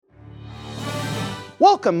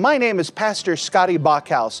Welcome, my name is Pastor Scotty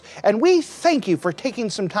Bachhaus, and we thank you for taking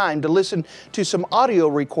some time to listen to some audio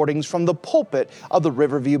recordings from the pulpit of the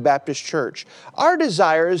Riverview Baptist Church. Our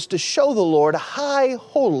desire is to show the Lord high,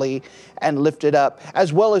 holy, and lifted up,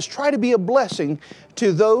 as well as try to be a blessing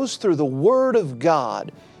to those through the Word of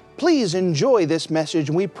God. Please enjoy this message,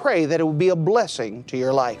 and we pray that it will be a blessing to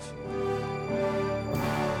your life.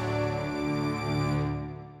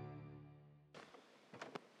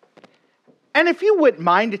 And if you wouldn't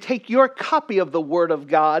mind to take your copy of the Word of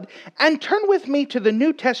God and turn with me to the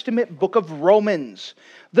New Testament book of Romans.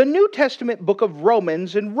 The New Testament book of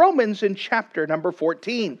Romans in chapter number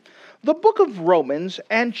 14. The book of Romans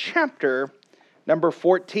and chapter number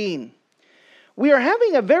 14. We are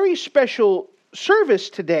having a very special service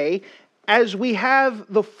today as we have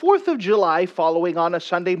the 4th of July following on a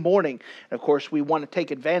Sunday morning. And of course, we want to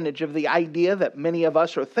take advantage of the idea that many of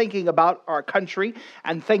us are thinking about our country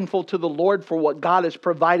and thankful to the Lord for what God has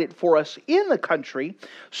provided for us in the country.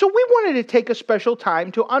 So we wanted to take a special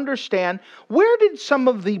time to understand where did some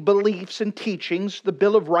of the beliefs and teachings, the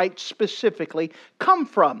Bill of Rights specifically, come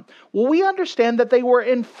from? Well, we understand that they were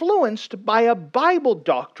influenced by a Bible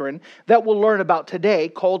doctrine that we'll learn about today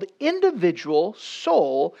called individual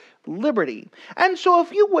soul liberty. And so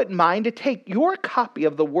if you wouldn't mind to take your copy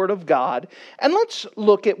of the Word of God, and let's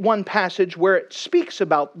look at one passage where it speaks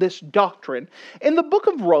about this doctrine in the book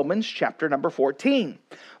of Romans, chapter number 14.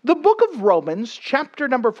 The book of Romans, chapter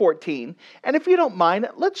number 14, and if you don't mind,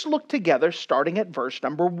 let's look together starting at verse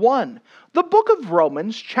number 1. The book of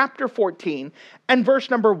Romans, chapter 14, and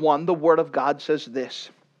verse number 1, the Word of God says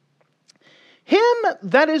this: "Him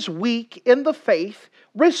that is weak in the faith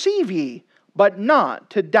receive ye, but not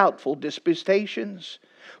to doubtful disputations.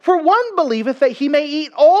 For one believeth that he may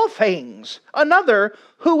eat all things, another,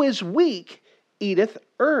 who is weak, eateth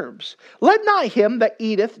herbs. Let not him that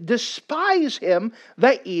eateth despise him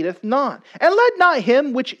that eateth not. And let not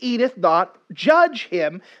him which eateth not judge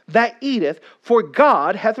him that eateth, for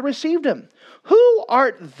God hath received him. Who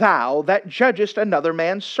art thou that judgest another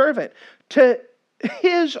man's servant? To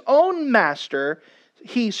his own master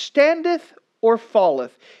he standeth or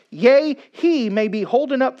falleth. Yea, he may be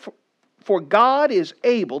holden up, for God is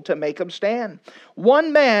able to make him stand.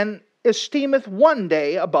 One man esteemeth one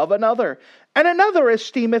day above another, and another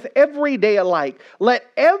esteemeth every day alike. Let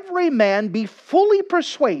every man be fully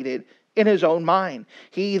persuaded in his own mind.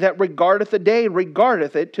 He that regardeth the day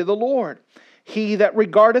regardeth it to the Lord. He that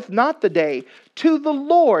regardeth not the day, to the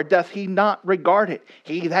Lord doth he not regard it.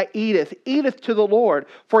 He that eateth, eateth to the Lord,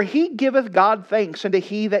 for he giveth God thanks. And to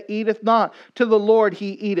he that eateth not, to the Lord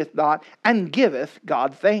he eateth not, and giveth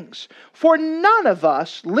God thanks. For none of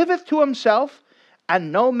us liveth to himself,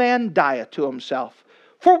 and no man dieth to himself.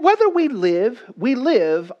 For whether we live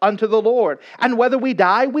unto the Lord. And whether we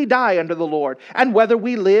die unto the Lord. And whether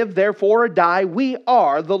we live, therefore, or die, we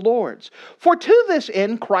are the Lord's. For to this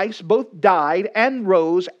end Christ both died and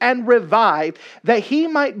rose and revived, that he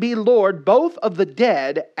might be Lord both of the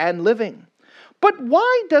dead and living. But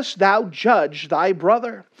why dost thou judge thy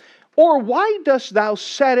brother? Or why dost thou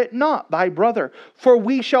set it not thy brother? For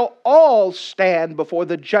we shall all stand before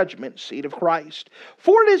the judgment seat of Christ.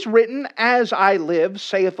 For it is written, As I live,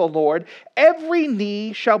 saith the Lord, every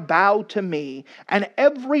knee shall bow to me, and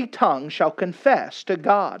every tongue shall confess to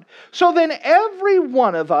God. So then every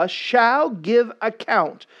one of us shall give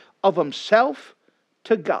account of himself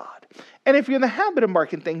to God." And if you're in the habit of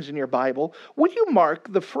marking things in your Bible, would you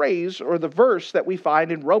mark the phrase or the verse that we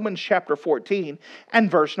find in Romans chapter 14 and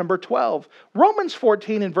verse number 12? Romans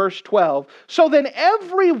 14 and verse 12. "So then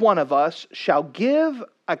every one of us shall give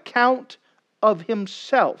account of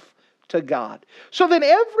himself to God." So then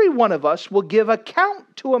every one of us will give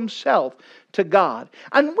account to himself to God.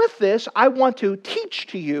 And with this, I want to teach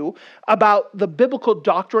to you about the biblical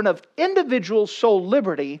doctrine of individual soul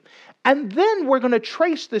liberty. And then we're going to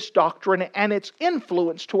trace this doctrine and its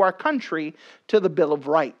influence to our country to the Bill of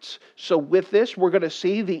Rights. So with this, we're going to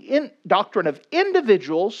see the doctrine of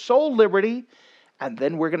individual soul liberty, and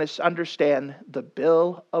then we're going to understand the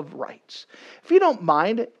Bill of Rights. If you don't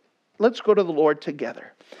mind, let's go to the Lord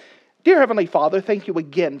together. Dear Heavenly Father, thank you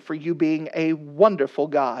again for you being a wonderful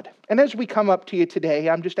God. And as we come up to you today,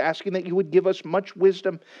 I'm just asking that you would give us much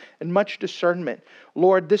wisdom and much discernment.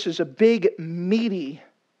 Lord, this is a big, meaty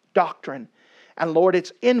doctrine. And Lord,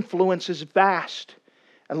 its influence is vast.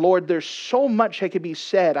 And Lord, there's so much that could be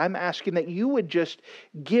said. I'm asking that you would just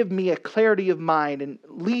give me a clarity of mind and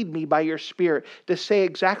lead me by your Spirit to say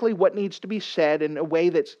exactly what needs to be said in a way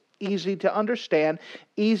that's easy to understand,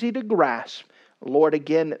 easy to grasp. Lord,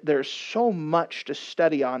 again, there's so much to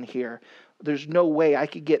study on here. There's no way I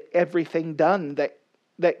could get everything done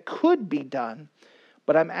that could be done.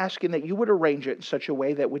 But I'm asking that you would arrange it in such a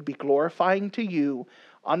way that would be glorifying to you,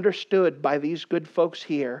 understood by these good folks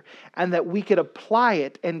here, and that we could apply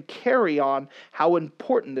it and carry on how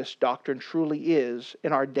important this doctrine truly is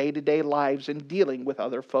in our day-to-day lives in dealing with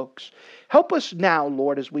other folks. Help us now,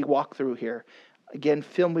 Lord, as we walk through here. Again,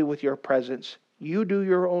 fill me with your presence. You do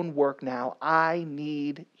your own work now. I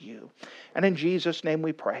need you. And in Jesus' name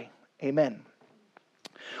we pray. Amen.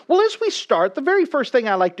 Well, as we start, the very first thing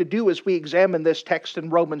I like to do as we examine this text in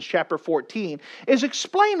Romans chapter 14 is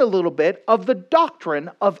explain a little bit of the doctrine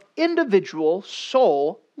of individual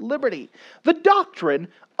soul liberty. The doctrine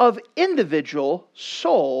of individual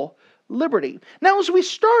soul liberty. Now, as we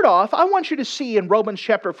start off, I want you to see in Romans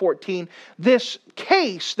chapter 14 this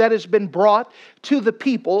case that has been brought to the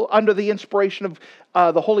people under the inspiration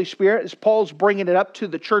of the Holy Spirit, as Paul's bringing it up to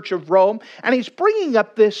the church of Rome, and he's bringing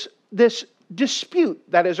up this dispute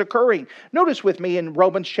that is occurring. Notice with me in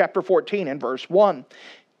Romans chapter 14 and verse 1.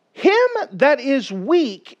 Him that is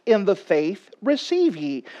weak in the faith receive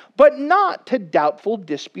ye, but not to doubtful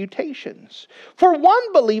disputations. For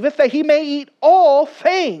one believeth that he may eat all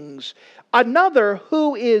things, another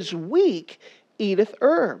who is weak eateth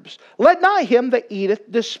herbs. Let not him that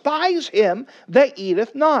eateth despise him that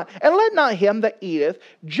eateth not, and let not him that eateth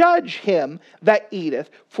judge him that eateth,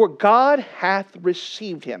 for God hath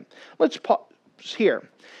received him. Let's pause here.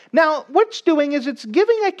 Now, what it's doing is it's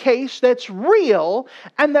giving a case that's real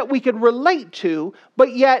and that we could relate to,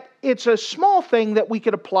 but yet it's a small thing that we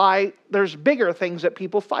could apply. There's bigger things that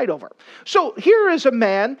people fight over. So here is a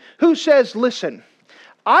man who says, listen,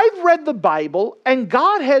 I've read the Bible and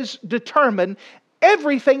God has determined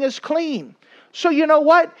everything is clean. So you know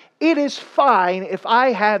what? It is fine if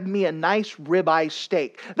I have me a nice ribeye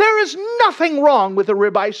steak. There is nothing wrong with a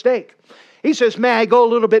ribeye steak. He says, may I go a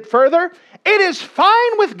little bit further? It is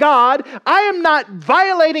fine with God. I am not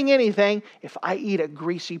violating anything if I eat a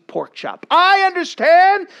greasy pork chop. I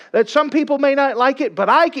understand that some people may not like it, but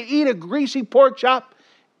I can eat a greasy pork chop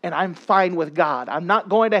and I'm fine with God. I'm not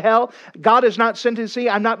going to hell. God is not sentencing.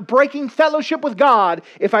 I'm not breaking fellowship with God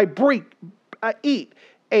if I eat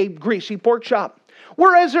a greasy pork chop.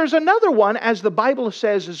 Whereas there's another one, as the Bible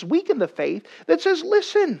says, is weak in the faith, that says,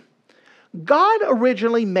 listen, God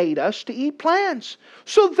originally made us to eat plants.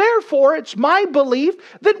 So therefore, it's my belief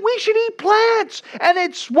that we should eat plants. And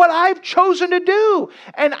it's what I've chosen to do.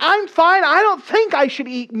 And I'm fine. I don't think I should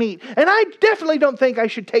eat meat. And I definitely don't think I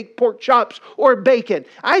should take pork chops or bacon.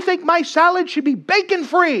 I think my salad should be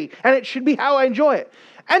bacon-free. And it should be how I enjoy it.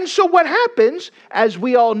 And so what happens, as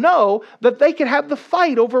we all know, that they can have the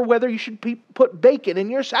fight over whether you should put bacon in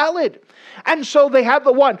your salad. And so they have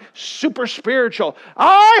the one super spiritual.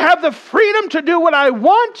 I have the freedom to do what I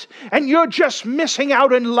want, and you're just missing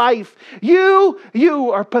out in life. You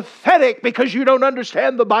are pathetic because you don't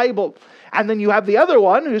understand the Bible. And then you have the other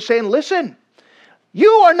one who's saying, listen, you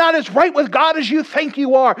are not as right with God as you think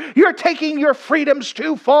you are. You're taking your freedoms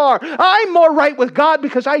too far. I'm more right with God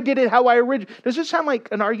because I did it how I originally. Does this sound like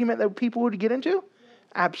an argument that people would get into?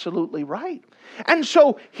 Absolutely right. And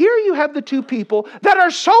so here you have the two people that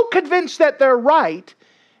are so convinced that they're right.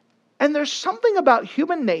 And there's something about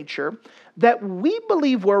human nature that we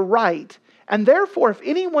believe we're right. And therefore, if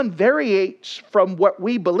anyone varies from what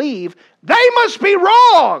we believe, they must be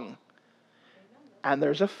wrong. And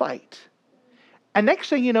there's a fight. And next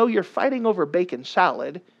thing you know, you're fighting over bacon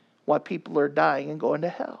salad while people are dying and going to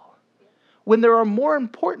hell. When there are more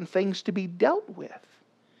important things to be dealt with.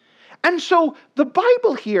 And so the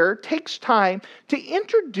Bible here takes time to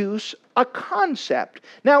introduce a concept.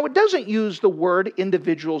 Now, it doesn't use the word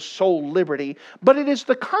individual soul liberty, but it is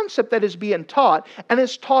the concept that is being taught and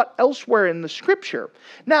is taught elsewhere in the Scripture.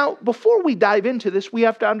 Now, before we dive into this, we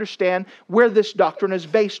have to understand where this doctrine is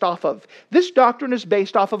based off of. This doctrine is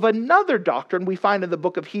based off of another doctrine we find in the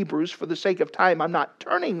book of Hebrews. For the sake of time, I'm not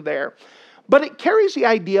turning there. But it carries the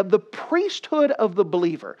idea of the priesthood of the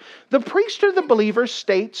believer. The priesthood of the believer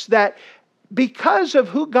states that because of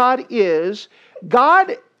who God is,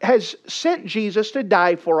 God has sent Jesus to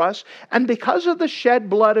die for us. And because of the shed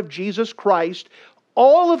blood of Jesus Christ,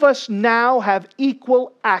 all of us now have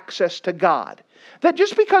equal access to God. That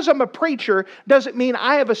just because I'm a preacher doesn't mean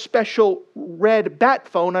I have a special red bat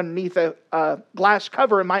phone underneath a glass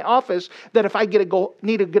cover in my office that if I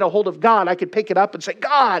need to get a hold of God, I could pick it up and say,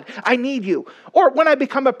 God, I need you. Or when I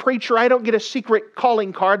become a preacher, I don't get a secret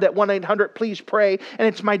calling card that 1-800-PLEASE-PRAY and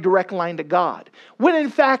it's my direct line to God. When in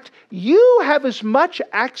fact, you have as much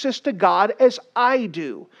access to God as I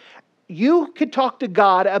do. You could talk to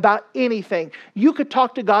God about anything. You could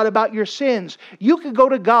talk to God about your sins. You could go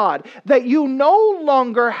to God. That you no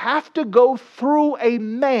longer have to go through a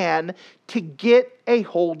man to get a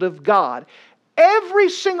hold of God. Every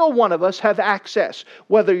single one of us have access.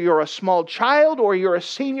 Whether you're a small child or you're a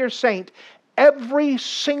senior saint, every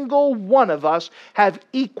single one of us have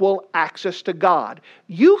equal access to God.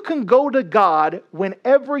 You can go to God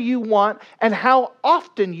whenever you want and how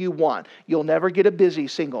often you want. You'll never get a busy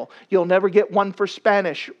single. You'll never get one for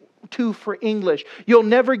Spanish, two for English. You'll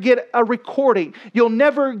never get a recording. You'll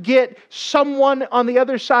never get someone on the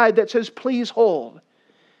other side that says, please hold.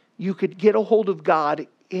 You could get a hold of God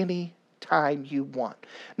any time you want.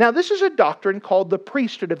 Now, this is a doctrine called the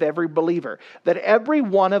priesthood of every believer, that every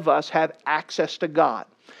one of us have access to God.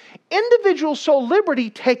 Individual soul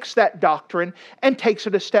liberty takes that doctrine and takes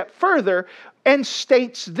it a step further and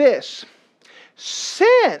states this: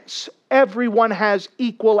 since everyone has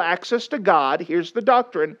equal access to God, here's the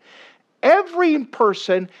doctrine, every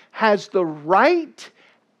person has the right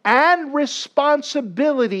and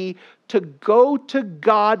responsibility to go to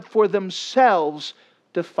God for themselves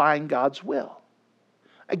to find God's will.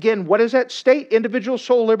 Again, what does that state? Individual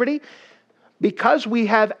soul liberty. Because we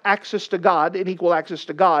have access to God and equal access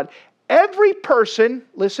to God, every person,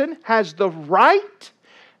 listen, has the right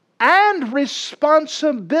and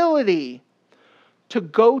responsibility to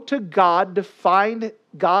go to God to find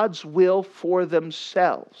God's will for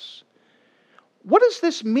themselves. What does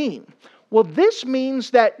this mean? Well, this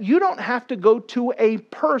means that you don't have to go to a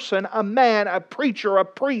person, a man, a preacher, a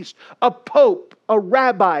priest, a pope, a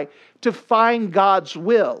rabbi to find God's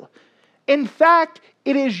will. In fact,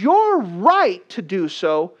 it is your right to do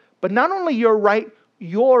so, but not only your right,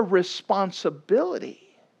 your responsibility.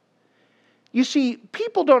 You see,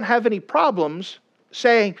 people don't have any problems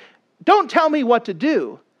saying, don't tell me what to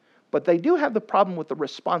do, but they do have the problem with the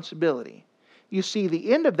responsibility. You see,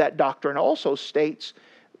 the end of that doctrine also states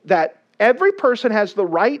that every person has the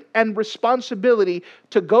right and responsibility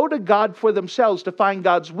to go to God for themselves to find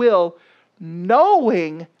God's will,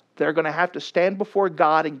 knowing they're going to have to stand before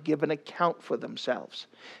God and give an account for themselves.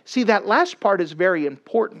 See, that last part is very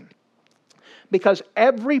important because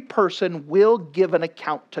every person will give an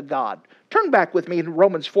account to God. Turn back with me in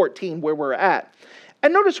Romans 14 where we're at.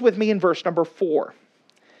 And notice with me in verse number 4.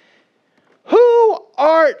 Who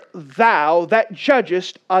art thou that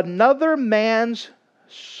judgest another man's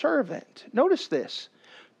servant? Notice this.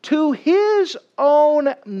 To his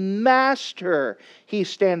own master he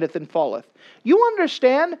standeth and falleth. You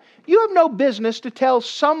understand? You have no business to tell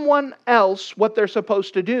someone else what they're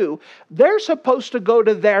supposed to do. They're supposed to go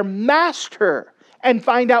to their master and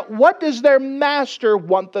find out what does their master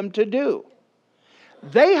want them to do.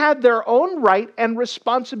 They have their own right and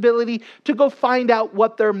responsibility to go find out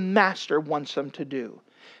what their master wants them to do.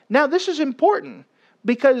 Now, this is important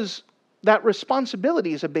because that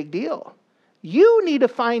responsibility is a big deal. You need to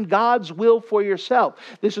find God's will for yourself.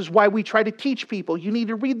 This is why we try to teach people. You need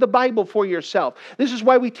to read the Bible for yourself. This is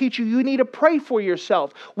why we teach you. You need to pray for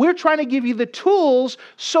yourself. We're trying to give you the tools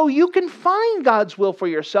so you can find God's will for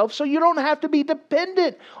yourself, so you don't have to be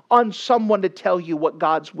dependent on someone to tell you what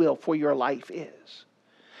God's will for your life is.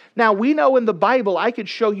 Now, we know in the Bible, I could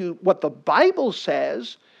show you what the Bible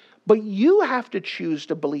says, but you have to choose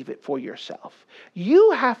to believe it for yourself.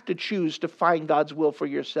 You have to choose to find God's will for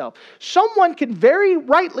yourself. Someone can very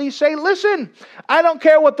rightly say, listen, I don't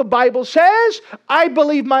care what the Bible says. I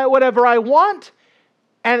believe whatever I want.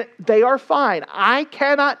 And they are fine. I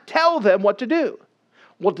cannot tell them what to do.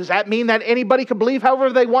 Well, does that mean that anybody can believe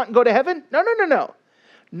however they want and go to heaven? No.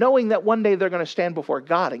 Knowing that one day they're going to stand before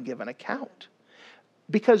God and give an account.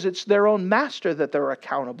 Because it's their own master that they're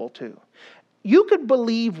accountable to. You could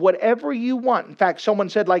believe whatever you want. In fact, someone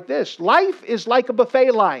said like this, life is like a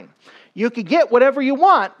buffet line. You could get whatever you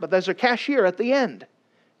want, but there's a cashier at the end.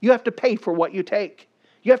 You have to pay for what you take.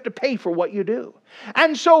 You have to pay for what you do.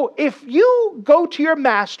 And so if you go to your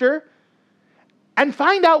master and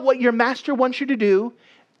find out what your master wants you to do,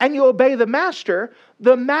 and you obey the master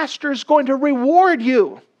is going to reward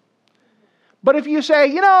you. But if you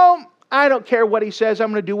say, I don't care what he says,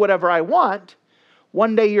 I'm going to do whatever I want,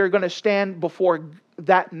 one day you're going to stand before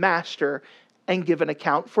that master and give an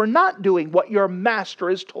account for not doing what your master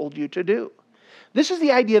has told you to do. This is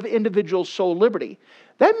the idea of individual soul liberty.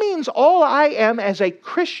 That means all I am as a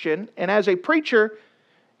Christian and as a preacher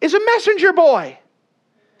is a messenger boy.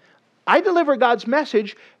 I deliver God's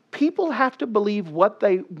message. People have to believe what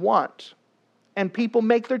they want. And people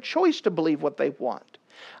make their choice to believe what they want.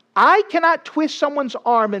 I cannot twist someone's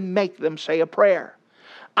arm and make them say a prayer.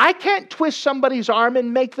 I can't twist somebody's arm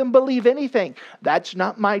and make them believe anything. That's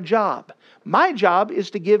not my job. My job is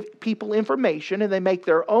to give people information and they make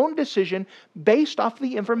their own decision based off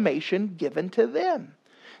the information given to them.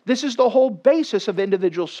 This is the whole basis of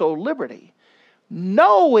individual soul liberty.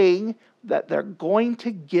 knowing that they're going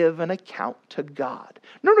to give an account to God.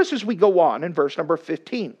 Notice as we go on in verse number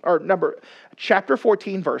 15, or chapter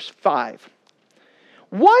 14, verse 5.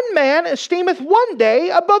 One man esteemeth one day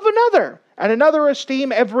above another, and another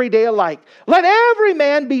esteem every day alike. Let every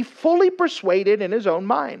man be fully persuaded in his own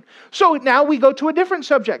mind. So now we go to a different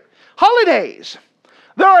subject. Holidays.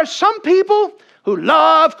 There are some people who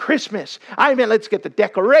love Christmas. I mean, let's get the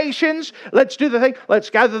decorations. Let's do the thing. Let's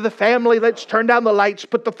gather the family. Let's turn down the lights,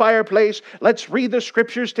 put the fireplace. Let's read the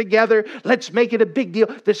scriptures together. Let's make it a big deal.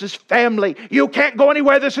 This is family. You can't go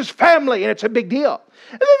anywhere. This is family. And it's a big deal.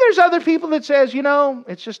 And then there's other people that says,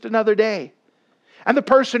 it's just another day. And the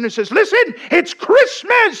person who says, listen, it's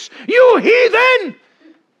Christmas, you heathen.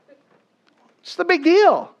 It's the big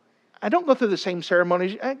deal. I don't go through the same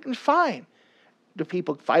ceremonies. It's fine. Do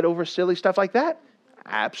people fight over silly stuff like that?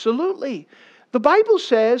 Absolutely. The Bible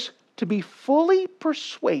says to be fully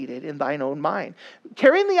persuaded in thine own mind.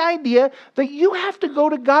 Carrying the idea that you have to go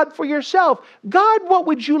to God for yourself. God, what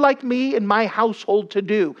would you like me and my household to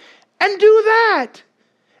do? And do that.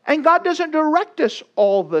 And God doesn't direct us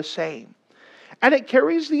all the same. And it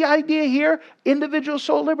carries the idea here, individual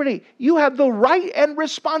soul liberty. You have the right and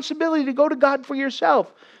responsibility to go to God for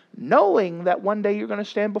yourself, knowing that one day you're going to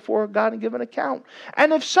stand before God and give an account.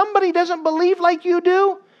 And if somebody doesn't believe like you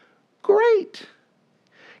do, great.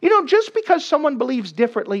 Just because someone believes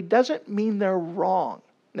differently doesn't mean they're wrong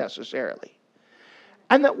necessarily.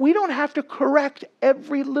 And that we don't have to correct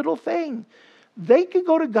every little thing. They could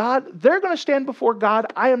go to God. They're going to stand before God.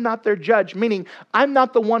 I am not their judge, meaning I'm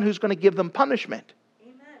not the one who's going to give them punishment.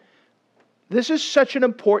 Amen. This is such an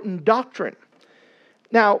important doctrine.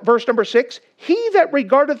 Now, verse number 6, he that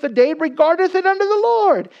regardeth the day regardeth it unto the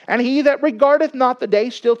Lord. And he that regardeth not the day,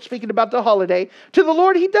 still speaking about the holiday, to the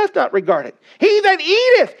Lord he doth not regard it. He that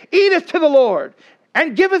eateth to the Lord,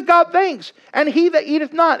 and giveth God thanks. And he that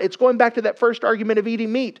eateth not, it's going back to that first argument of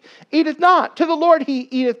eating meat, eateth not. To the Lord he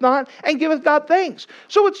eateth not, and giveth God thanks.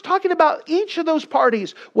 So it's talking about each of those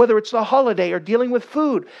parties, whether it's the holiday or dealing with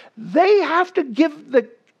food, they have to give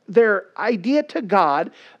their idea to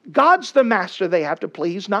God. God's the master they have to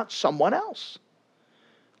please, not someone else.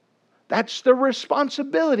 That's their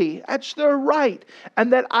responsibility. That's their right.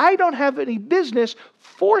 And that I don't have any business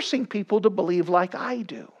forcing people to believe like I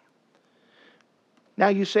do. Now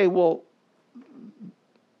you say, well,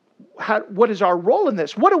 what is our role in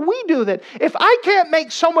this? What do we do then? If I can't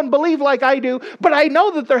make someone believe like I do, but I know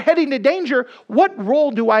that they're heading to danger, what role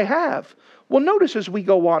do I have? Well, notice as we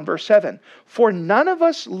go on, verse 7, for none of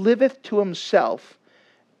us liveth to himself,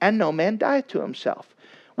 and no man dieth to himself.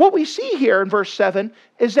 What we see here in verse 7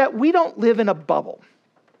 is that we don't live in a bubble.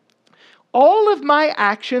 All of my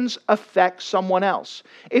actions affect someone else.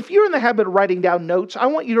 If you're in the habit of writing down notes, I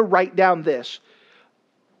want you to write down this.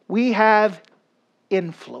 We have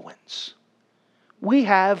influence. We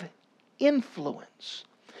have influence.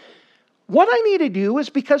 What I need to do is,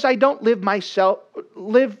 because I don't live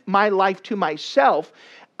my life to myself,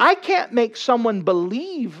 I can't make someone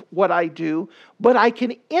believe what I do, but I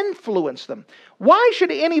can influence them. Why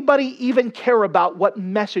should anybody even care about what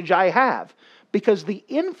message I have? Because the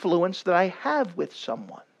influence that I have with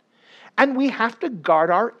someone. And we have to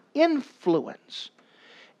guard our influence.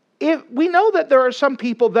 If we know that there are some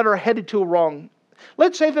people that are headed to a wrong,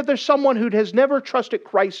 let's say that there's someone who has never trusted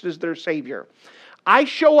Christ as their Savior. I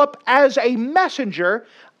show up as a messenger.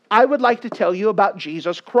 I would like to tell you about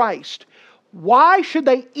Jesus Christ. Why should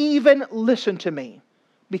they even listen to me?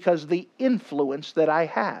 Because the influence that I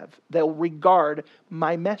have, they'll regard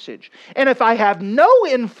my message. And if I have no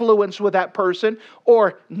influence with that person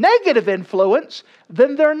or negative influence,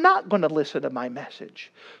 then they're not going to listen to my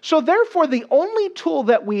message. So therefore, the only tool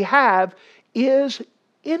that we have is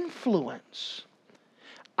influence.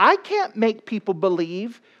 I can't make people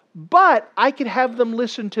believe, but I can have them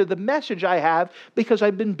listen to the message I have because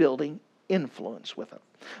I've been building influence with them.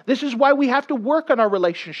 This is why we have to work on our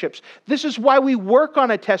relationships. This is why we work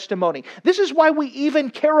on a testimony. This is why we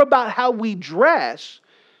even care about how we dress,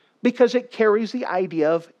 because it carries the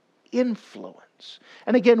idea of influence.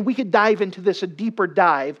 And again, we could dive into this, a deeper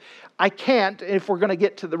dive. I can't if we're going to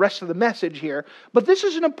get to the rest of the message here, but this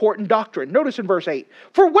is an important doctrine. Notice in verse 8,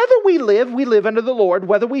 for whether we live unto the Lord,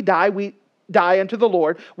 whether we die, we die unto the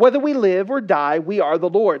Lord. Whether we live or die, we are the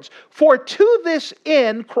Lord's. For to this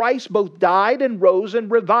end Christ both died and rose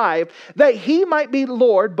and revived, that he might be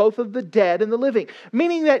Lord both of the dead and the living.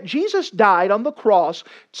 Meaning that Jesus died on the cross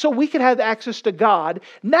so we could have access to God.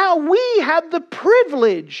 Now we have the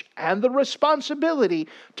privilege and the responsibility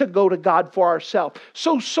to go to God for ourselves.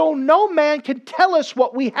 So no man can tell us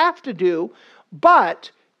what we have to do,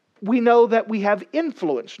 but we know that we have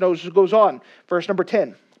influence. Notice it goes on, verse number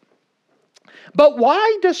 10. But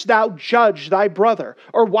why dost thou judge thy brother?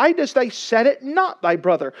 Or why dost thou set it not thy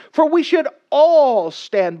brother? For we should all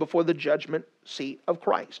stand before the judgment seat of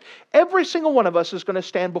Christ. Every single one of us is going to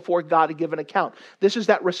stand before God and give an account. This is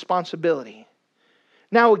that responsibility.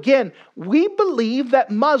 Now again, we believe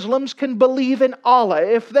that Muslims can believe in Allah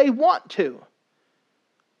if they want to.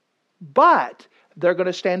 But they're going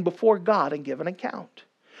to stand before God and give an account.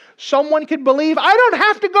 Someone can believe, I don't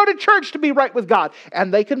have to go to church to be right with God.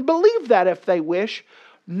 And they can believe that if they wish,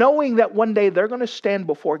 knowing that one day they're going to stand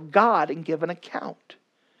before God and give an account.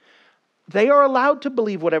 They are allowed to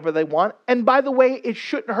believe whatever they want. And by the way, it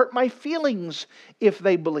shouldn't hurt my feelings if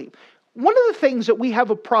they believe. One of the things that we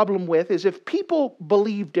have a problem with is if people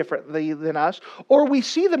believe differently than us, or we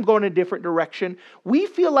see them going in a different direction, we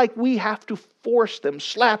feel like we have to force them,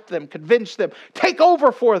 slap them, convince them, take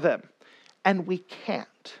over for them. And we can't.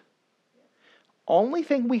 Only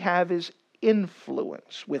thing we have is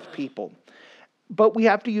influence with people. But we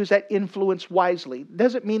have to use that influence wisely.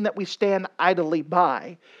 Doesn't mean that we stand idly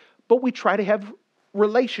by, but we try to have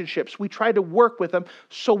relationships. We try to work with them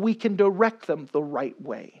so we can direct them the right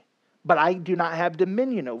way. But I do not have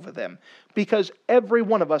dominion over them, because every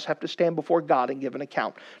one of us have to stand before God and give an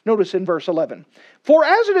account. Notice in verse 11, for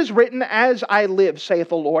as it is written, as I live, saith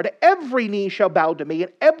the Lord, every knee shall bow to me,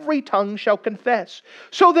 and every tongue shall confess.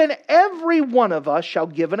 So then every one of us shall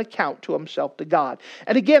give an account to himself to God.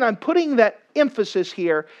 And again, I'm putting that emphasis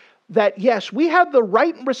here that yes, we have the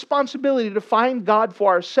right and responsibility to find God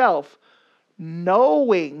for ourselves,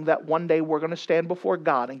 knowing that one day we're going to stand before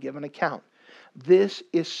God and give an account. This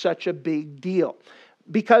is such a big deal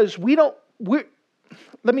because let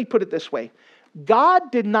me put it this way. God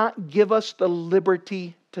did not give us the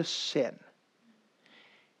liberty to sin.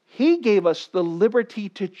 He gave us the liberty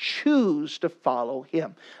to choose to follow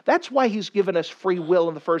Him. That's why He's given us free will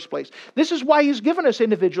in the first place. This is why He's given us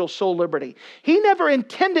individual soul liberty. He never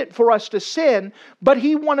intended for us to sin, but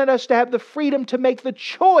He wanted us to have the freedom to make the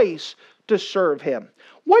choice to serve Him.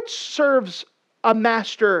 What serves a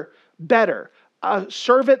master better? A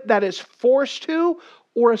servant that is forced to,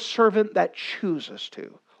 or a servant that chooses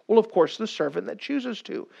to? Well, of course, the servant that chooses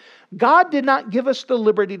to. God did not give us the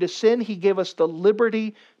liberty to sin. He gave us the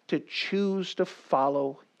liberty to choose to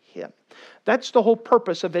follow Him. That's the whole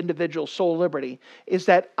purpose of individual soul liberty, is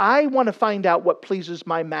that I want to find out what pleases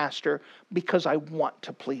my master because I want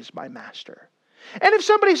to please my master. And if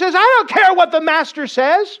somebody says, I don't care what the master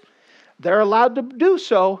says, they're allowed to do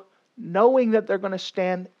so, knowing that they're going to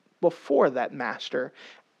stand before that master,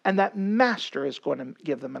 and that master is going to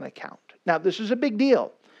give them an account. Now, this is a big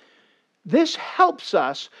deal. This helps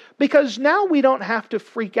us because now we don't have to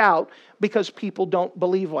freak out because people don't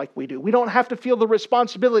believe like we do. We don't have to feel the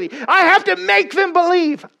responsibility. I have to make them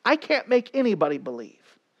believe. I can't make anybody believe.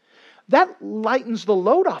 That lightens the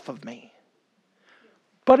load off of me.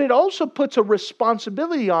 But it also puts a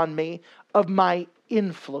responsibility on me of my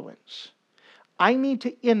influence. I need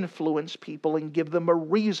to influence people and give them a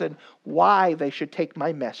reason why they should take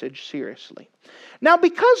my message seriously. Now,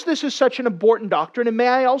 because this is such an important doctrine, and may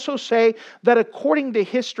I also say that according to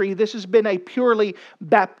history, this has been a purely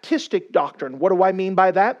Baptistic doctrine. What do I mean by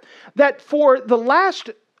that? That for the last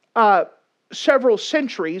several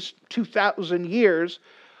centuries, 2,000 years,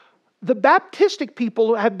 the Baptistic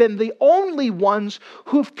people have been the only ones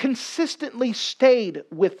who've consistently stayed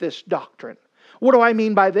with this doctrine. What do I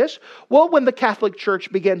mean by this? Well, when the Catholic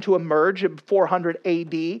Church began to emerge in 400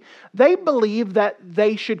 AD, they believed that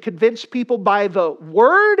they should convince people by the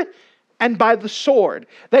word and by the sword.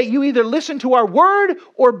 That you either listen to our word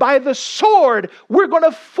or by the sword, we're going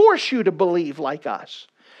to force you to believe like us.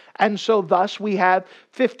 And so thus we have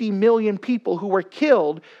 50 million people who were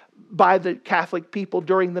killed by the Catholic people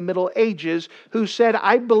during the Middle Ages who said,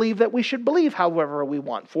 I believe that we should believe however we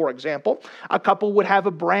want. For example, a couple would have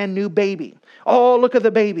a brand new baby. Oh, look at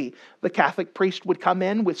the baby. The Catholic priest would come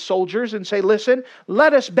in with soldiers and say, listen,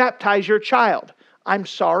 let us baptize your child. I'm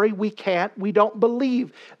sorry, we can't. We don't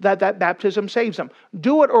believe that baptism saves them.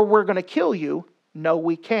 Do it or we're going to kill you. No,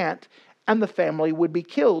 we can't. And the family would be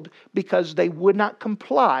killed because they would not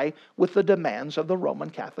comply with the demands of the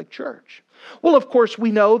Roman Catholic Church. Well, of course,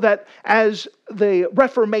 we know that as the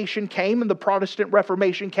Reformation came and the Protestant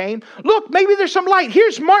Reformation came, look, maybe there's some light.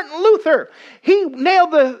 Here's Martin Luther. He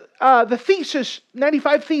nailed the thesis,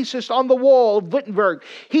 95 thesis on the wall of Wittenberg.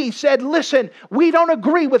 He said, listen, we don't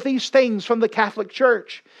agree with these things from the Catholic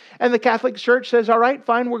Church. And the Catholic Church says, all right,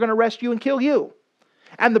 fine, we're going to arrest you and kill you.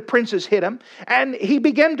 And the princes hit him. And he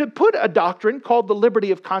began to put a doctrine called the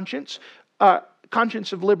liberty of conscience,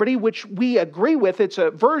 conscience of liberty, which we agree with. It's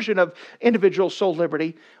a version of individual soul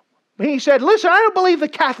liberty. He said, listen, I don't believe the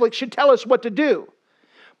Catholics should tell us what to do.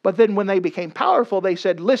 But then when they became powerful, they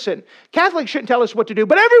said, listen, Catholics shouldn't tell us what to do,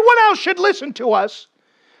 but everyone else should listen to us.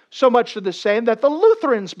 So much to the same that the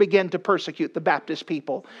Lutherans began to persecute the Baptist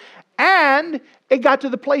people. And it got to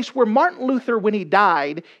the place where Martin Luther, when he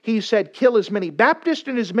died, he said, kill as many Baptists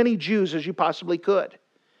and as many Jews as you possibly could.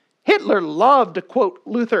 Hitler loved to quote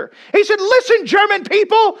Luther. He said, listen, German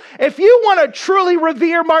people, if you want to truly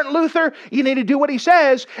revere Martin Luther, you need to do what he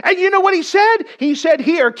says. And you know what he said? He said,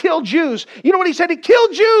 here, kill Jews. You know what he said? He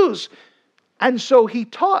killed Jews. And so he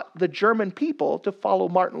taught the German people to follow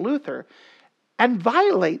Martin Luther and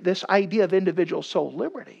violate this idea of individual soul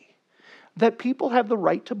liberty, that people have the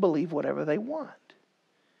right to believe whatever they want.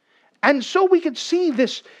 And so we could see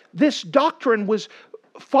this doctrine was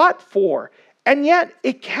fought for. And yet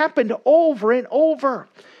it happened over and over.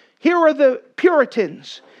 Here are the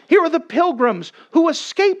Puritans. Here are the Pilgrims who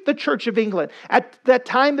escaped the Church of England. At that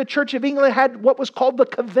time, the Church of England had what was called the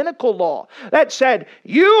Covenantal Law. That said,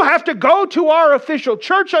 you have to go to our official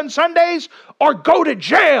church on Sundays or go to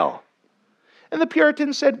jail. And the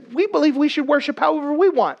Puritans said, we believe we should worship however we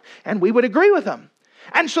want. And we would agree with them.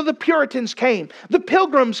 And so the Puritans came, the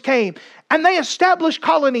Pilgrims came, and they established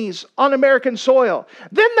colonies on American soil.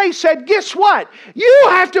 Then they said, guess what? You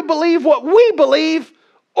have to believe what we believe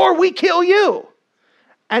or we kill you.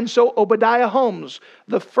 And so Obadiah Holmes,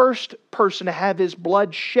 the first person to have his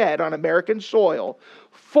blood shed on American soil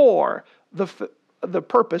for the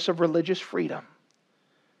purpose of religious freedom.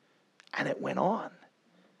 And it went on.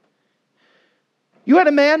 You had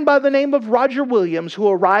a man by the name of Roger Williams who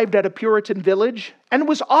arrived at a Puritan village and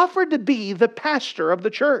was offered to be the pastor of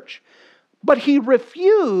the church. But he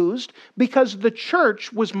refused because the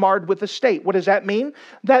church was marred with the state. What does that mean?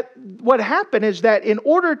 That what happened is that in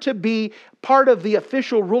order to be part of the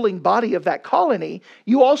official ruling body of that colony,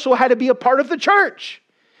 you also had to be a part of the church.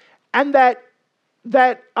 And that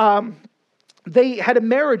they had a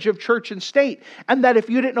marriage of church and state, and that if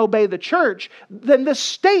you didn't obey the church, then the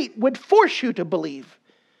state would force you to believe.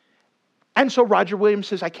 And so Roger Williams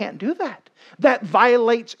says, I can't do that. That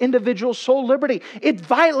violates individual soul liberty. It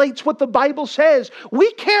violates what the Bible says.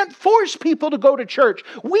 We can't force people to go to church.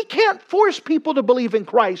 We can't force people to believe in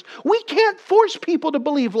Christ. We can't force people to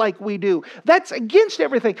believe like we do. That's against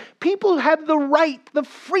everything. People have the right, the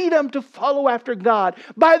freedom to follow after God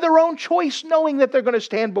by their own choice, knowing that they're going to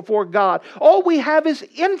stand before God. All we have is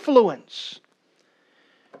influence.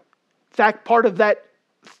 In fact, part of that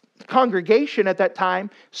congregation at that time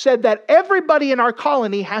said that everybody in our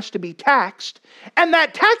colony has to be taxed, and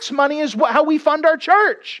that tax money is how we fund our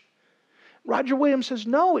church. Roger Williams says,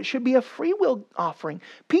 no, it should be a free will offering.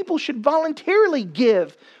 People should voluntarily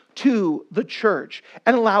give to the church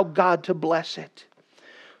and allow God to bless it.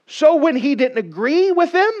 So when he didn't agree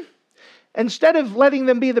with them, instead of letting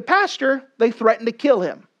them be the pastor, they threatened to kill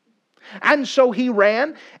him. And so he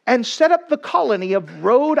ran and set up the colony of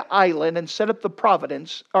Rhode Island and set up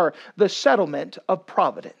the settlement of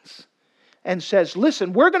Providence. And says,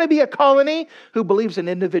 listen, we're going to be a colony who believes in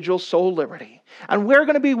individual soul liberty. And we're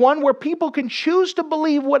going to be one where people can choose to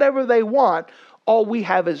believe whatever they want. All we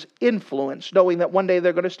have is influence, knowing that one day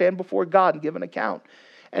they're going to stand before God and give an account.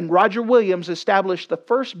 And Roger Williams established the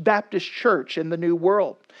first Baptist church in the New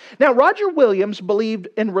World. Now, Roger Williams believed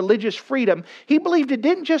in religious freedom. He believed it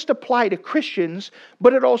didn't just apply to Christians,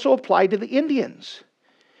 but it also applied to the Indians.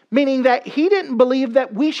 Meaning that he didn't believe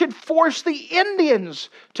that we should force the Indians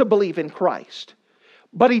to believe in Christ.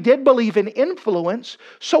 But he did believe in influence,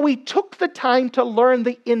 so he took the time to learn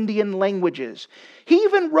the Indian languages. He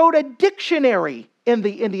even wrote a dictionary in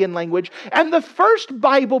the Indian language, and the first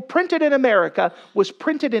Bible printed in America was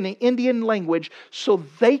printed in the Indian language so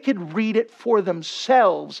they could read it for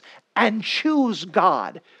themselves and choose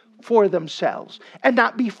God for themselves and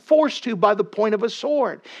not be forced to by the point of a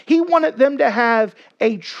sword. He wanted them to have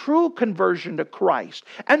a true conversion to Christ.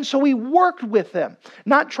 And so he worked with them,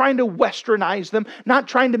 not trying to westernize them, not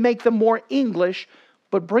trying to make them more English,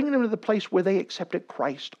 but bringing them to the place where they accepted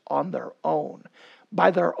Christ on their own,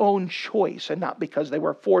 by their own choice and not because they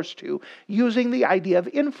were forced to, using the idea of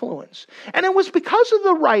influence. And it was because of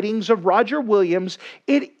the writings of Roger Williams,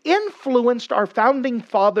 it influenced our founding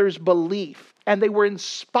fathers' belief. And they were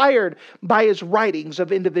inspired by his writings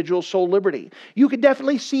of individual soul liberty. You could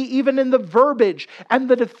definitely see even in the verbiage and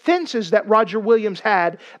the defenses that Roger Williams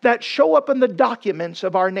had that show up in the documents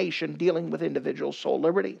of our nation dealing with individual soul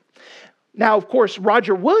liberty. Now, of course,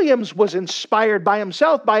 Roger Williams was inspired by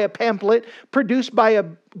himself by a pamphlet produced by a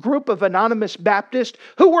group of anonymous Baptists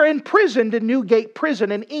who were imprisoned in Newgate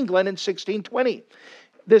Prison in England in 1620.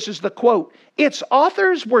 This is the quote. Its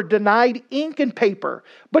authors were denied ink and paper,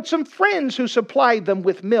 but some friends who supplied them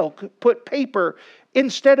with milk put paper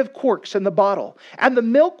instead of corks in the bottle, and the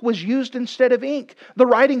milk was used instead of ink. The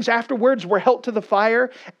writings afterwards were held to the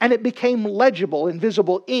fire, and it became legible in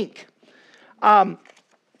visible ink,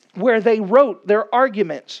 where they wrote their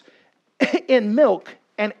arguments in milk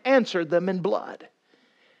and answered them in blood.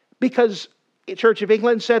 Because the Church of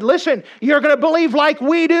England said, listen, you're going to believe like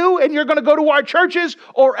we do, and you're going to go to our churches,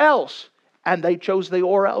 or else. And they chose the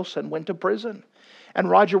or else and went to prison. And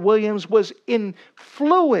Roger Williams was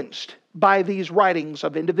influenced by these writings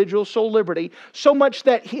of individual soul liberty, so much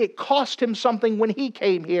that it cost him something when he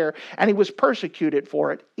came here, and he was persecuted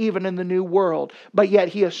for it, even in the New World. But yet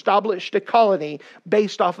he established a colony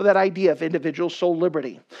based off of that idea of individual soul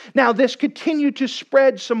liberty. Now this continued to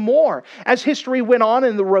spread some more. As history went on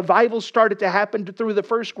and the revivals started to happen through the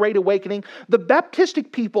First Great Awakening, the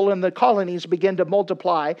Baptistic people in the colonies began to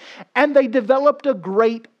multiply, and they developed a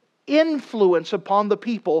great influence upon the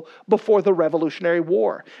people before the Revolutionary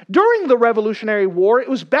War. During the Revolutionary War, it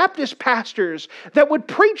was Baptist pastors that would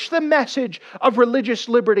preach the message of religious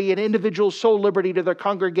liberty and individual soul liberty to their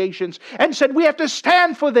congregations and said, we have to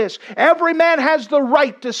stand for this. Every man has the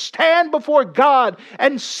right to stand before God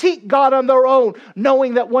and seek God on their own,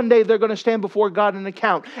 knowing that one day they're going to stand before God and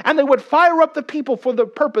account. And they would fire up the people for the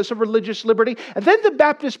purpose of religious liberty. And then the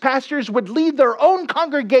Baptist pastors would lead their own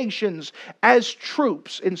congregations as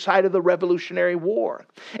troops inside of the Revolutionary War.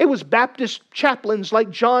 It was Baptist chaplains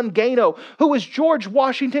like John Gano, who was George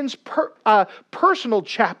Washington's personal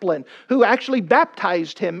chaplain, who actually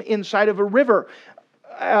baptized him inside of a river,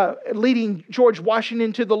 leading George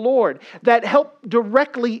Washington to the Lord, that helped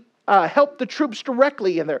the troops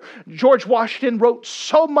directly in there. George Washington wrote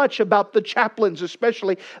so much about the chaplains,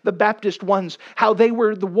 especially the Baptist ones, how they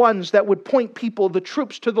were the ones that would point people, the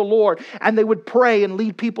troops, to the Lord, and they would pray and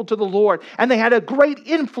lead people to the Lord. And they had a great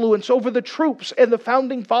influence over the troops and the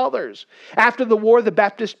founding fathers. After the war, the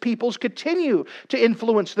Baptist peoples continue to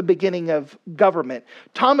influence the beginning of government.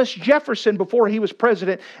 Thomas Jefferson, before he was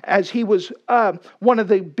president, as he was one of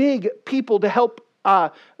the big people to help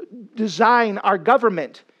design our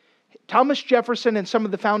government, Thomas Jefferson and some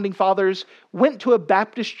of the founding fathers went to a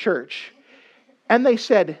Baptist church, and they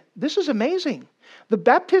said, this is amazing. The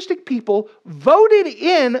Baptistic people voted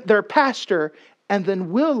in their pastor and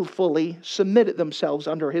then willfully submitted themselves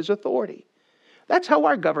under his authority. That's how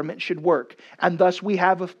our government should work. And thus we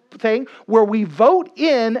have a thing where we vote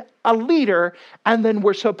in a leader, and then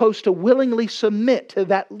we're supposed to willingly submit to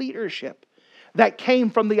that leadership. That came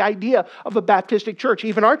from the idea of a Baptistic church.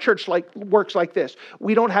 Even our church works like this.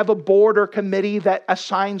 We don't have a board or committee that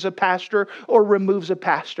assigns a pastor or removes a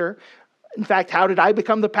pastor. In fact, how did I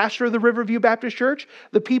become the pastor of the Riverview Baptist Church?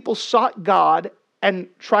 The people sought God and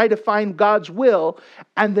tried to find God's will,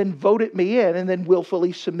 and then voted me in, and then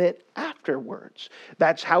willfully submit afterwards.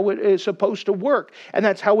 That's how it is supposed to work, and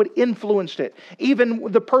that's how it influenced it.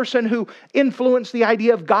 Even the person who influenced the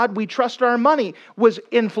idea of God, we trust our money, was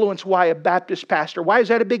influenced by a Baptist pastor. Why is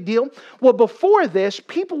that a big deal? Well, before this,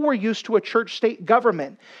 people were used to a church-state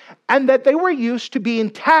government, and that they were used to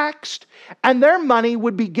being taxed, and their money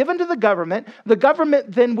would be given to the government. The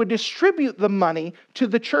government then would distribute the money to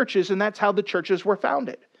the churches, and that's how the churches were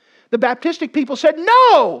founded. The Baptistic people said,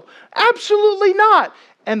 no, absolutely not.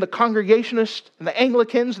 And the Congregationists and the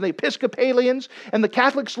Anglicans and the Episcopalians and the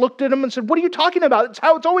Catholics looked at them and said, what are you talking about? It's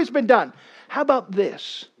how it's always been done. How about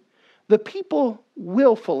this? The people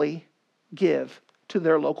willfully give to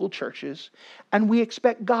their local churches, and we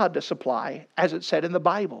expect God to supply, as it said in the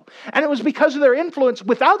Bible. And it was because of their influence.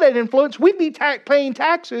 Without that influence, we'd be paying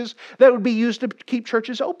taxes that would be used to keep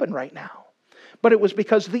churches open right now. But it was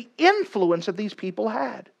because of the influence that these people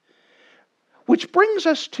had. Which brings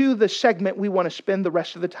us to the segment we want to spend the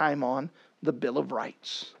rest of the time on, the Bill of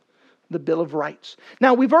Rights. The Bill of Rights.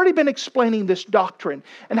 Now, we've already been explaining this doctrine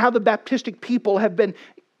and how the Baptistic people have been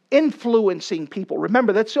influencing people.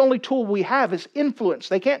 Remember, that's the only tool we have is influence.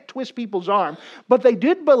 They can't twist people's arm. But they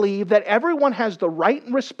did believe that everyone has the right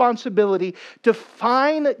and responsibility to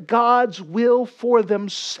find God's will for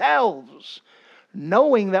themselves,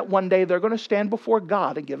 knowing that one day they're going to stand before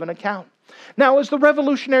God and give an account. Now, as the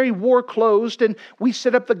Revolutionary War closed and we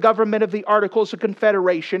set up the government of the Articles of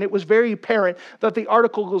Confederation, it was very apparent that the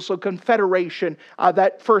Articles of Confederation,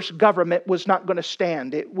 that first government, was not going to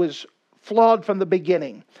stand. It was flawed from the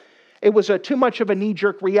beginning. It was too much of a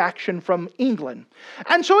knee-jerk reaction from England.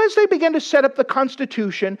 And so as they began to set up the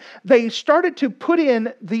Constitution, they started to put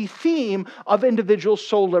in the theme of individual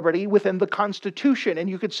soul liberty within the Constitution. And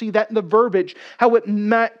you could see that in the verbiage, how it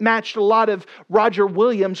matched a lot of Roger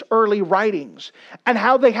Williams' early writings. And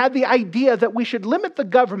how they had the idea that we should limit the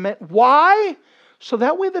government. Why? So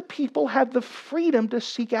that way the people have the freedom to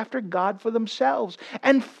seek after God for themselves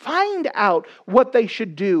and find out what they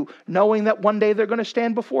should do, knowing that one day they're going to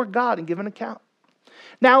stand before God and give an account.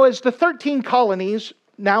 Now, as the 13 colonies,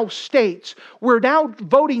 now states, were now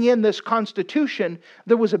voting in this Constitution,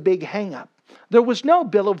 there was a big hang-up. There was no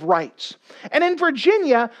Bill of Rights. And in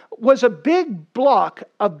Virginia was a big block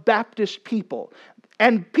of Baptist people.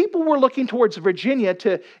 And people were looking towards Virginia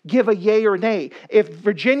to give a yay or nay. If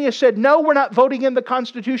Virginia said, no, we're not voting in the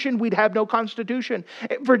Constitution, we'd have no Constitution.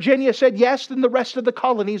 If Virginia said yes, then the rest of the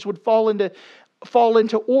colonies would fall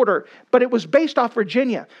into order. But it was based off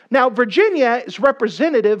Virginia. Now, Virginia's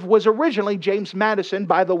representative was originally James Madison,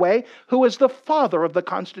 by the way, who was the father of the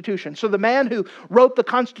Constitution. So the man who wrote the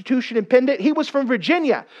Constitution and penned it, he was from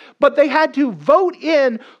Virginia. But they had to vote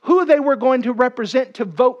in who they were going to represent to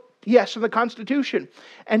vote yes in the Constitution.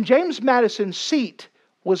 And James Madison's seat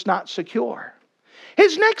was not secure.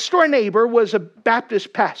 His next door neighbor was a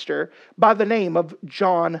Baptist pastor by the name of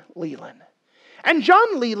John Leland. And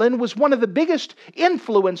John Leland was one of the biggest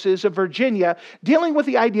influences of Virginia dealing with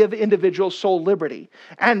the idea of individual soul liberty.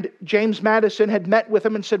 And James Madison had met with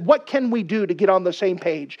him and said, what can we do to get on the same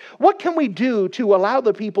page? What can we do to allow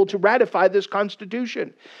the people to ratify this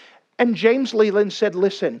Constitution? And James Leland said,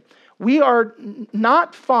 listen, we are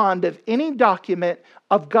not fond of any document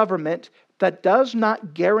of government that does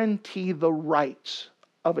not guarantee the rights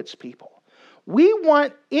of its people. We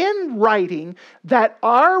want in writing that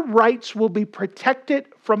our rights will be protected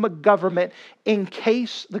from a government in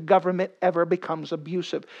case the government ever becomes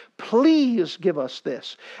abusive. Please give us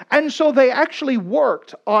this. And so they actually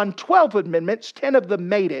worked on 12 amendments. 10 of them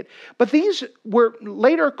made it. But these were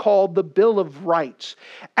later called the Bill of Rights.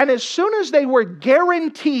 And as soon as they were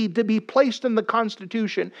guaranteed to be placed in the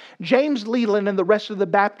Constitution, James Leland and the rest of the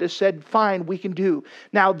Baptists said, fine, we can do.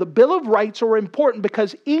 Now, the Bill of Rights are important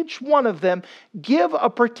because each one of them give a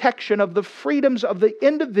protection of the freedoms of the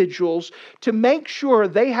individuals to make sure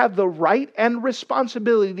they have the right and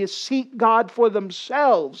responsibility to seek God for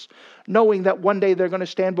themselves, knowing that one day they're going to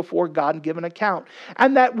stand before God and give an account.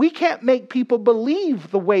 And that we can't make people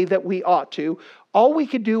believe the way that we ought to. All we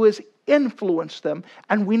can do is influence them,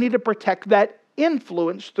 and we need to protect that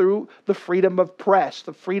influence through the freedom of press,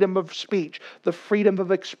 the freedom of speech, the freedom of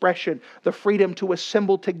expression, the freedom to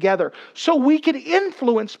assemble together. So we can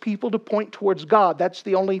influence people to point towards God. That's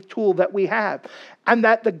the only tool that we have. And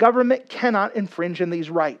that the government cannot infringe on these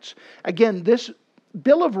rights. Again, this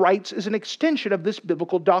Bill of Rights is an extension of this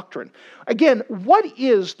biblical doctrine. Again, what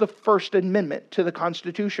is the First Amendment to the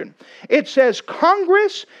Constitution? It says,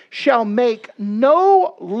 Congress shall make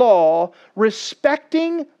no law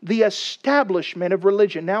respecting the establishment of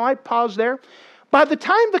religion. Now I pause there. By the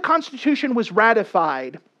time the Constitution was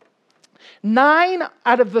ratified, 9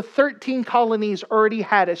 out of the 13 colonies already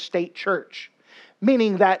had a state church.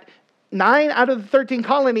 Meaning that 9 out of the 13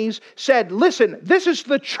 colonies said, listen, this is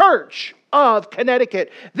the church of Connecticut.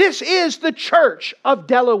 This is the church of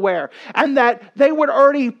Delaware. And that they were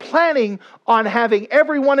already planning on having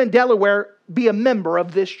everyone in Delaware be a member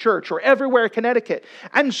of this church, or everywhere in Connecticut.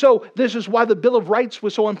 And so this is why the Bill of Rights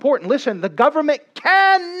was so important. Listen, the government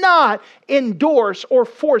cannot endorse or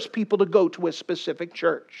force people to go to a specific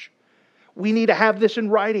church. We need to have this in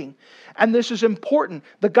writing. And this is important.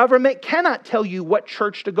 The government cannot tell you what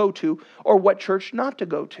church to go to or what church not to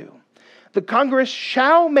go to. The Congress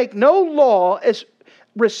shall make no law as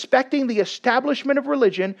respecting the establishment of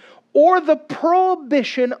religion or the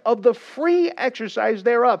prohibition of the free exercise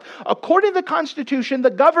thereof. According to the Constitution, the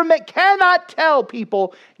government cannot tell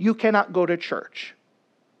people you cannot go to church.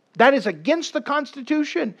 That is against the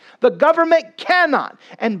Constitution. The government cannot.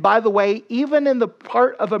 And by the way, even in the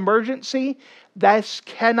part of emergency, this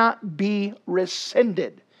cannot be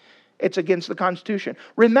rescinded. It's against the Constitution.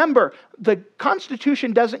 Remember, the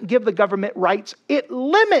Constitution doesn't give the government rights. It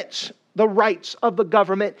limits the rights of the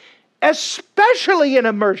government, especially in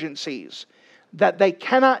emergencies, that they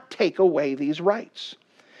cannot take away these rights.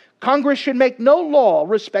 Congress should make no law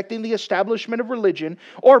respecting the establishment of religion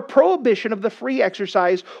or prohibition of the free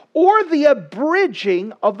exercise or the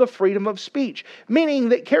abridging of the freedom of speech. Meaning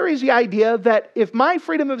that carries the idea that if my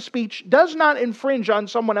freedom of speech does not infringe on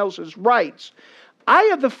someone else's rights, I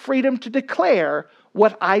have the freedom to declare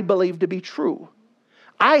what I believe to be true.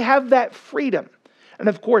 I have that freedom. And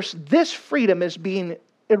of course, this freedom is being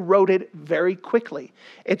eroded very quickly.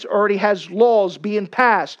 It already has laws being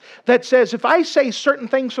passed that says if I say certain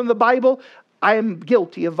things from the Bible, I am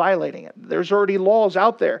guilty of violating it. There's already laws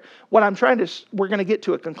out there. We're going to get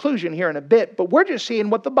to a conclusion here in a bit, but we're just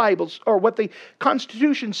seeing what the Bible's or what the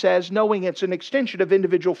Constitution says, knowing it's an extension of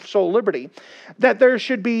individual soul liberty, that there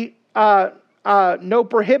should be no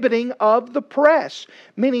prohibiting of the press,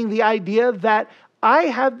 meaning the idea that I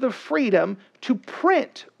have the freedom to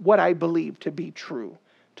print what I believe to be true,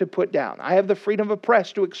 to put down. I have the freedom of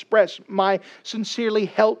press to express my sincerely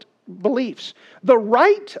held beliefs. The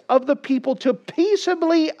right of the people to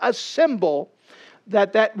peaceably assemble,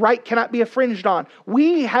 that right cannot be infringed on.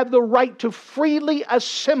 We have the right to freely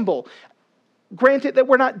assemble. Granted that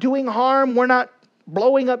we're not doing harm, we're not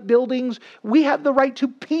blowing up buildings. We have the right to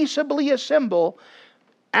peaceably assemble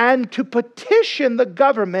and to petition the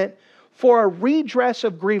government for a redress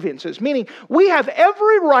of grievances. Meaning, we have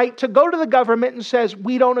every right to go to the government and says,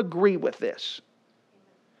 we don't agree with this.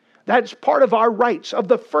 That's part of our rights of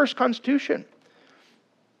the first Constitution.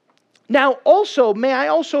 Now, also, may I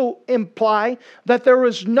also imply that there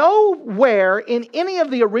is nowhere in any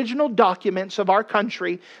of the original documents of our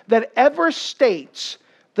country that ever states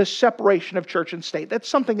the separation of church and state. That's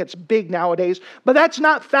something that's big nowadays, but that's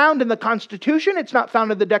not found in the Constitution. It's not found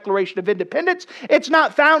in the Declaration of Independence. It's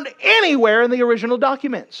not found anywhere in the original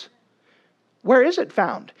documents. Where is it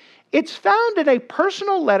found? It's found in a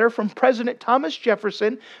personal letter from President Thomas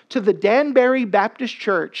Jefferson to the Danbury Baptist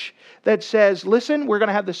Church that says, listen, we're going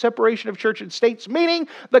to have the separation of church and states, meaning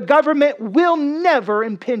the government will never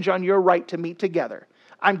impinge on your right to meet together.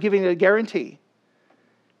 I'm giving it a guarantee.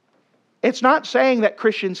 It's not saying that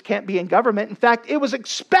Christians can't be in government. In fact, it was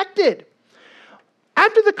expected.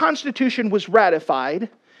 After the Constitution was ratified,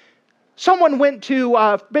 someone went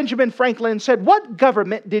to Benjamin Franklin and said, what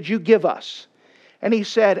government did you give us? And he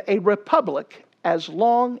said, a republic as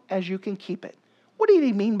long as you can keep it. What did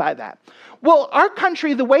he mean by that? Well, our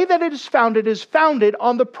country, the way that it is founded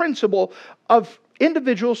on the principle of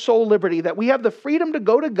individual soul liberty, that we have the freedom to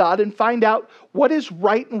go to God and find out what is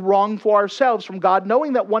right and wrong for ourselves from God,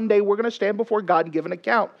 knowing that one day we're going to stand before God and give an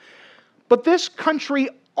account. But this country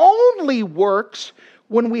only works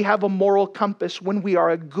when we have a moral compass, when we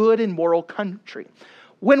are a good and moral country.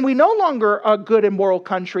 When we no longer are a good and moral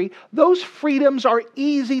country, those freedoms are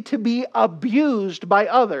easy to be abused by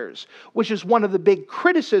others, which is one of the big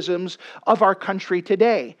criticisms of our country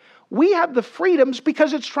today. We have the freedoms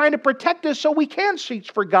because it's trying to protect us so we can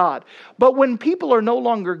seek for God. But when people are no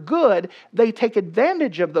longer good, they take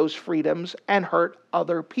advantage of those freedoms and hurt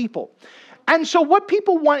other people. And so what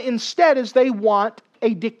people want instead is they want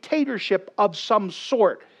a dictatorship of some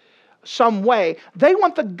sort, some way. They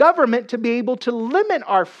want the government to be able to limit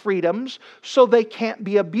our freedoms so they can't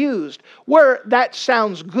be abused. Where that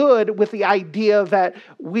sounds good with the idea that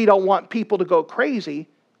we don't want people to go crazy,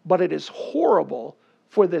 but it is horrible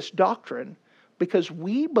for this doctrine because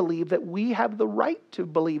we believe that we have the right to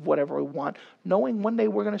believe whatever we want, knowing one day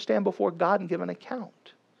we're going to stand before God and give an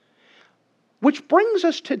account. Which brings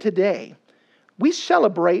us to today. We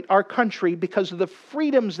celebrate our country because of the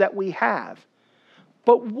freedoms that we have.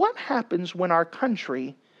 But what happens when our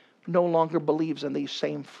country no longer believes in these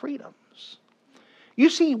same freedoms? You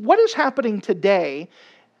see, what is happening today,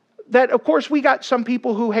 that of course we got some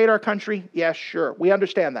people who hate our country. Yes, sure, we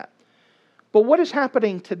understand that. But what is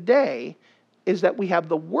happening today is that we have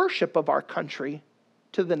the worship of our country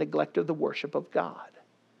to the neglect of the worship of God.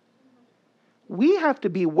 We have to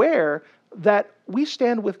beware that we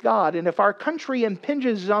stand with God, and if our country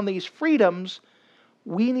impinges on these freedoms,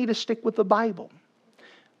 we need to stick with the Bible.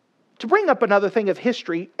 To bring up another thing of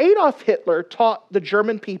history, Adolf Hitler taught the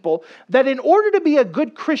German people that in order to be a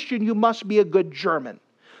good Christian, you must be a good German.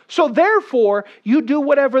 So therefore, you do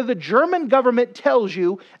whatever the German government tells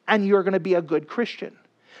you, and you're going to be a good Christian.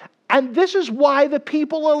 And this is why the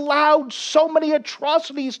people allowed so many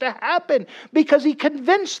atrocities to happen, because he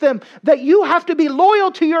convinced them that you have to be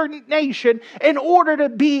loyal to your nation in order to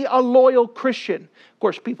be a loyal Christian. Of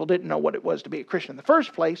course, people didn't know what it was to be a Christian in the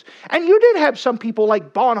first place. And you did have some people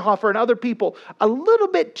like Bonhoeffer and other people a little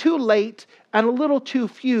bit too late and a little too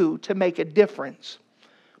few to make a difference.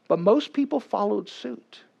 But most people followed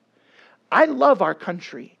suit. I love our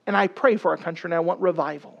country, and I pray for our country, and I want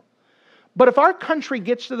revival. But if our country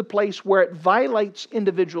gets to the place where it violates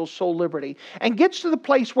individual soul liberty and gets to the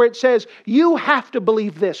place where it says, you have to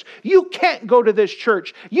believe this, you can't go to this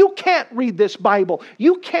church, you can't read this Bible,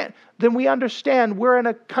 you can't, then we understand we're in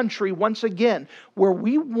a country, once again, where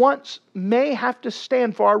we once may have to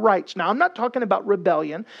stand for our rights. Now, I'm not talking about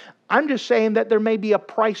rebellion. I'm just saying that there may be a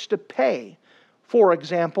price to pay. For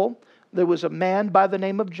example, There was a man by the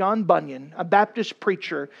name of John Bunyan, a Baptist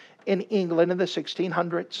preacher in England in the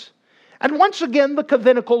 1600s. And once again, the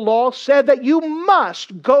Covenantal law said that you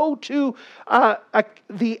must go to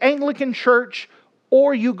the Anglican church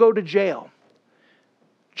or you go to jail.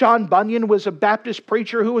 John Bunyan was a Baptist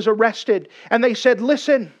preacher who was arrested. And they said,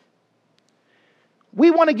 listen,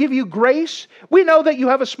 we want to give you grace. We know that you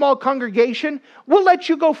have a small congregation. We'll let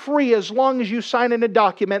you go free as long as you sign in a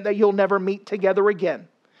document that you'll never meet together again.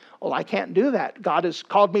 Well, I can't do that. God has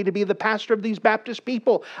called me to be the pastor of these Baptist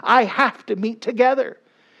people. I have to meet together.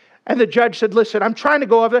 And the judge said, listen, I'm trying to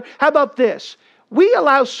go over there. How about this? We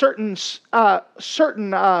allow certain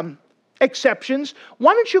exceptions.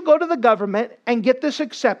 Why don't you go to the government and get this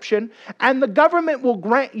exception, and the government will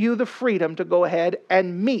grant you the freedom to go ahead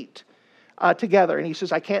and meet together. And he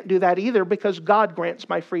says, I can't do that either because God grants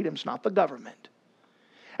my freedoms, not the government.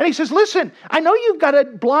 And he says, listen, I know you've got a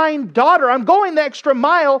blind daughter. I'm going the extra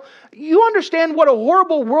mile. You understand what a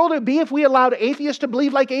horrible world it would be if we allowed atheists to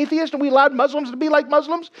believe like atheists and we allowed Muslims to be like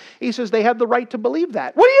Muslims? He says, they have the right to believe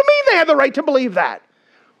that. What do you mean they have the right to believe that?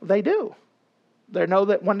 Well, they do. They know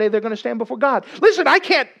that one day they're going to stand before God. Listen,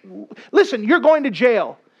 listen, you're going to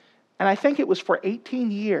jail. And I think it was for 18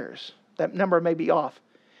 years. That number may be off.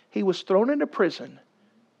 He was thrown into prison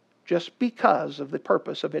just because of the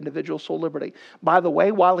purpose of individual soul liberty. By the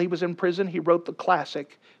way, while he was in prison, he wrote the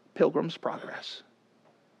classic Pilgrim's Progress,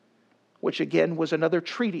 which again was another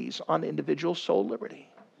treatise on individual soul liberty.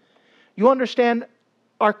 You understand,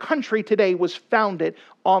 our country today was founded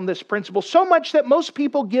on this principle, so much that most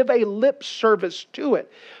people give a lip service to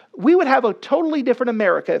it. We would have a totally different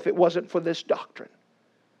America if it wasn't for this doctrine.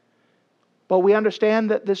 But we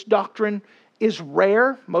understand that this doctrine is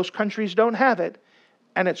rare. Most countries don't have it.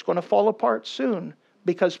 And it's going to fall apart soon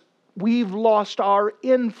because we've lost our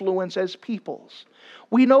influence as peoples.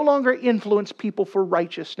 We no longer influence people for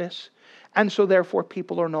righteousness, and so therefore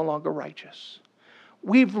people are no longer righteous.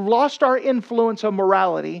 We've lost our influence of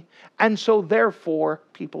morality, and so therefore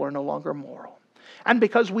people are no longer moral. And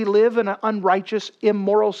because we live in an unrighteous,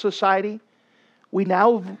 immoral society, we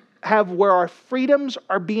now have where our freedoms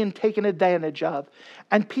are being taken advantage of,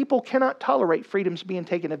 and people cannot tolerate freedoms being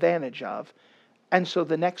taken advantage of. And so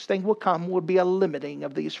the next thing will be a limiting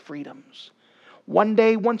of these freedoms. One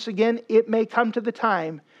day, once again, it may come to the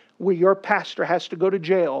time where your pastor has to go to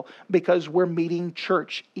jail because we're meeting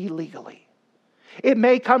church illegally. It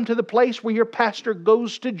may come to the place where your pastor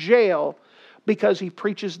goes to jail because he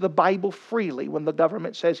preaches the Bible freely when the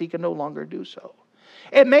government says he can no longer do so.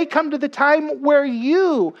 It may come to the time where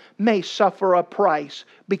you may suffer a price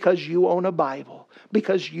because you own a Bible,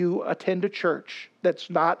 because you attend a church that's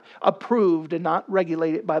not approved and not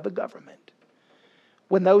regulated by the government.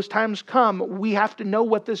 When those times come, we have to know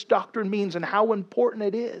what this doctrine means and how important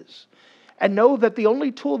it is. And know that the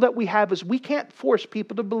only tool that we have is we can't force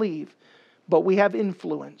people to believe, but we have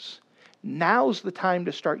influence. Now's the time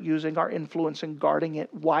to start using our influence and guarding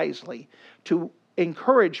it wisely to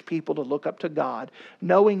encourage people to look up to God,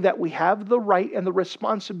 knowing that we have the right and the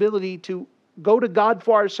responsibility to go to God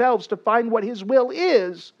for ourselves to find what His will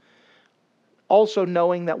is. Also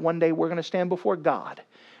knowing that one day we're going to stand before God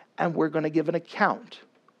and we're going to give an account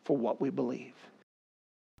for what we believe.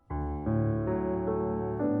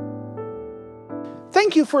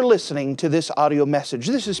 Thank you for listening to this audio message.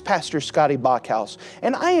 This is Pastor Scotty Bachhaus,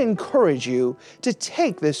 and I encourage you to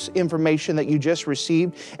take this information that you just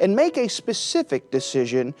received and make a specific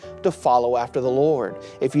decision to follow after the Lord.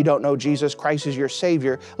 If you don't know Jesus Christ as your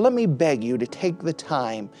Savior, let me beg you to take the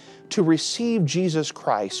time to receive Jesus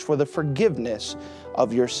Christ for the forgiveness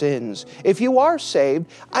of your sins. If you are saved,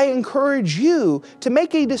 I encourage you to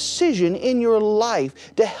make a decision in your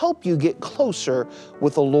life to help you get closer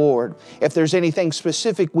with the Lord. If there's anything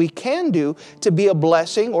specific we can do to be a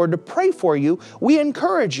blessing or to pray for you, we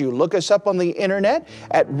encourage you. Look us up on the internet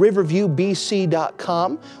at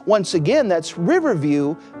riverviewbc.com. Once again, that's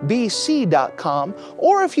riverviewbc.com.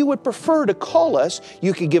 Or if you would prefer to call us,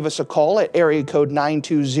 you can give us a call at area code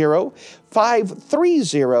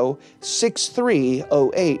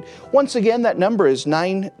 920-530-6308. Once again, that number is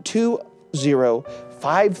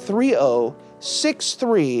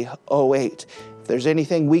 920-530-6308. If there's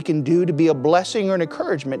anything we can do to be a blessing or an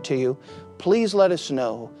encouragement to you, please let us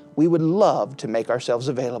know. We would love to make ourselves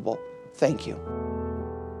available. Thank you.